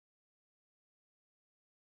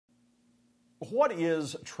What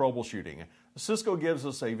is troubleshooting? Cisco gives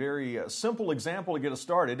us a very simple example to get us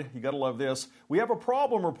started. You got to love this. We have a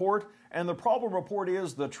problem report, and the problem report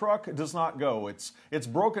is the truck does not go. It's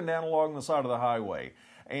broken down along the side of the highway.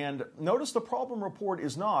 And notice the problem report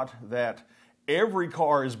is not that every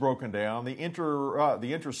car is broken down, the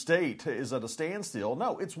interstate is at a standstill.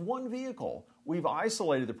 No, it's one vehicle. We've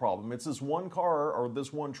isolated the problem. It's this one car or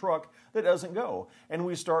this one truck that doesn't go. And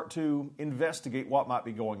we start to investigate what might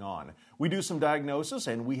be going on. We do some diagnosis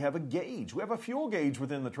and we have a gauge. We have a fuel gauge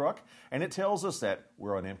within the truck, and it tells us that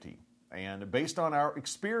we're on empty. And based on our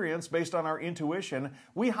experience, based on our intuition,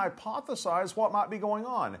 we hypothesize what might be going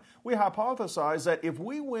on. We hypothesize that if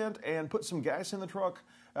we went and put some gas in the truck,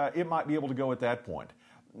 it might be able to go at that point.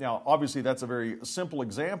 Now, obviously, that's a very simple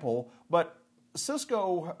example, but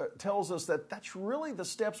Cisco tells us that that's really the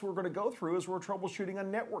steps we're going to go through as we're troubleshooting a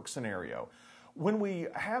network scenario. When we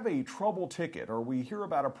have a trouble ticket or we hear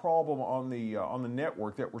about a problem on the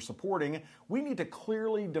network that we're supporting, we need to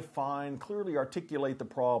clearly define, clearly articulate the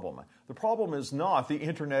problem. The problem is not the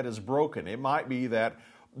internet is broken. It might be that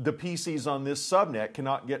the PCs on this subnet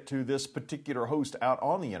cannot get to this particular host out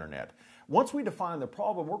on the internet. Once we define the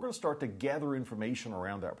problem, we're going to start to gather information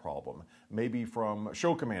around that problem, maybe from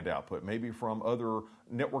show command output, maybe from other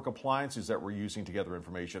network appliances that we're using to gather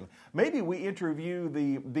information. Maybe we interview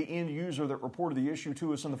the end user that reported the issue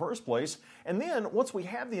to us in the first place, and then once we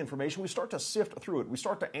have the information, we start to sift through it. We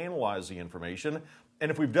start to analyze the information,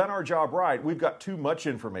 and if we've done our job right, we've got too much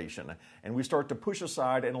information, and we start to push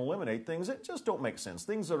aside and eliminate things that just don't make sense,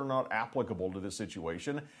 things that are not applicable to this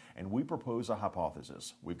situation, and we propose a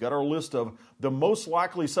hypothesis. We've got our list of the most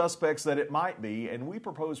likely suspects that it might be, and we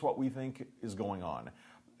propose what we think is going on.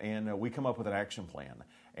 And we come up with an action plan.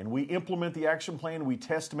 And we implement the action plan, we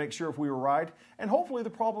test to make sure if we were right, and hopefully the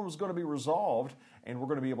problem is going to be resolved, and we're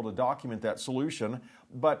going to be able to document that solution.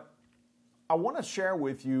 But I want to share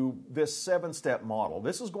with you this 7-step model.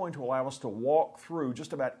 This is going to allow us to walk through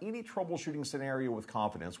just about any troubleshooting scenario with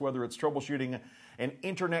confidence, whether it's troubleshooting an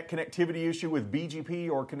internet connectivity issue with BGP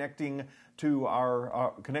or connecting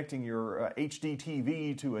your HD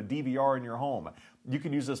TV to a DVR in your home. You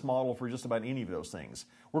can use this model for just about any of those things.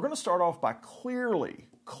 We're going to start off by clearly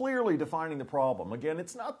defining the problem. Again,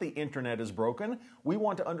 it's not the internet is broken. We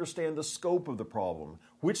want to understand the scope of the problem.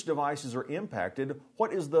 Which devices are impacted?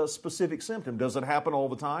 What is the specific symptom? Does it happen all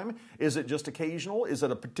the time? Is it just occasional? Is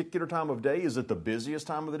it a particular time of day? Is it the busiest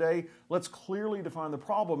time of the day? Let's clearly define the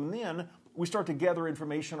problem, and then we start to gather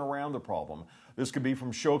information around the problem. This could be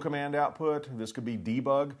from show command output. This could be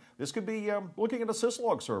debug. This could be looking at a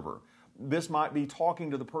syslog server. This might be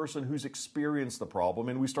talking to the person who's experienced the problem,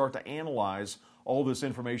 and we start to analyze all this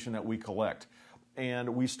information that we collect. And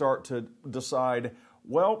we start to decide,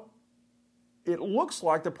 well, it looks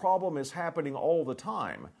like the problem is happening all the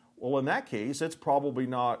time. Well, in that case, it's probably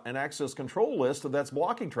not an access control list that's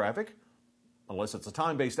blocking traffic, unless it's a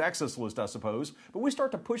time-based access list, I suppose. But we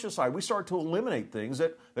start to push aside. We start to eliminate things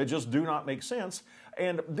that just do not make sense.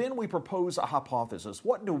 And then we propose a hypothesis.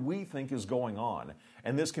 What do we think is going on?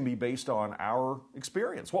 And this can be based on our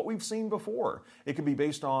experience, what we've seen before. It can be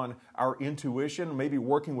based on our intuition, maybe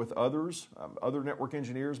working with others. Other network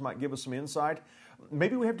engineers might give us some insight.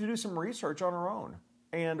 Maybe we have to do some research on our own.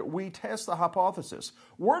 And we test the hypothesis.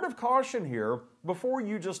 Word of caution here, before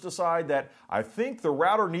you just decide that I think the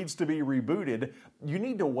router needs to be rebooted, you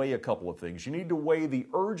need to weigh a couple of things. You need to weigh the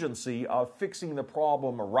urgency of fixing the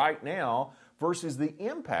problem right now versus the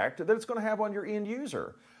impact that it's going to have on your end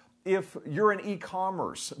user. If you're an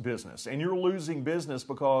e-commerce business and you're losing business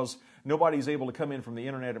because nobody's able to come in from the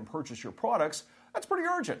internet and purchase your products, that's pretty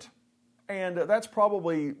urgent. And that's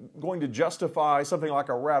probably going to justify something like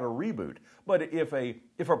a router reboot. But if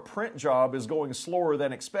a print job is going slower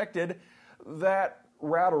than expected, that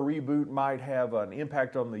router reboot might have an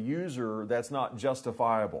impact on the user that's not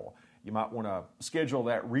justifiable. You might want to schedule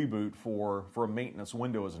that reboot for a maintenance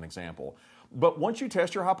window as an example. But once you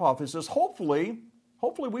test your hypothesis, hopefully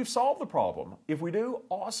we've solved the problem. If we do,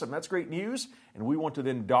 awesome, that's great news, and we want to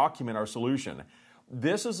then document our solution.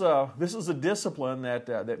 This is a discipline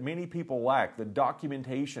that many people lack, the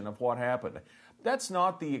documentation of what happened. That's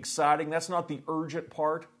not the exciting, that's not the urgent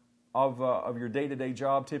part of your day-to-day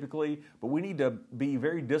job typically, but we need to be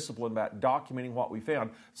very disciplined about documenting what we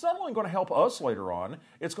found. It's not only going to help us later on,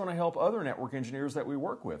 it's going to help other network engineers that we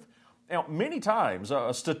work with. Now, many times,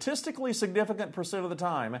 a statistically significant percent of the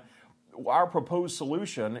time, our proposed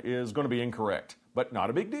solution is going to be incorrect. But not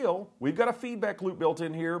a big deal. We've got a feedback loop built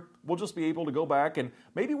in here. We'll just be able to go back and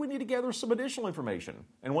maybe we need to gather some additional information.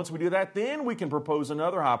 And once we do that, then we can propose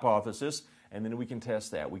another hypothesis and then we can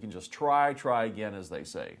test that. We can just try again, as they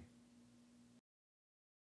say.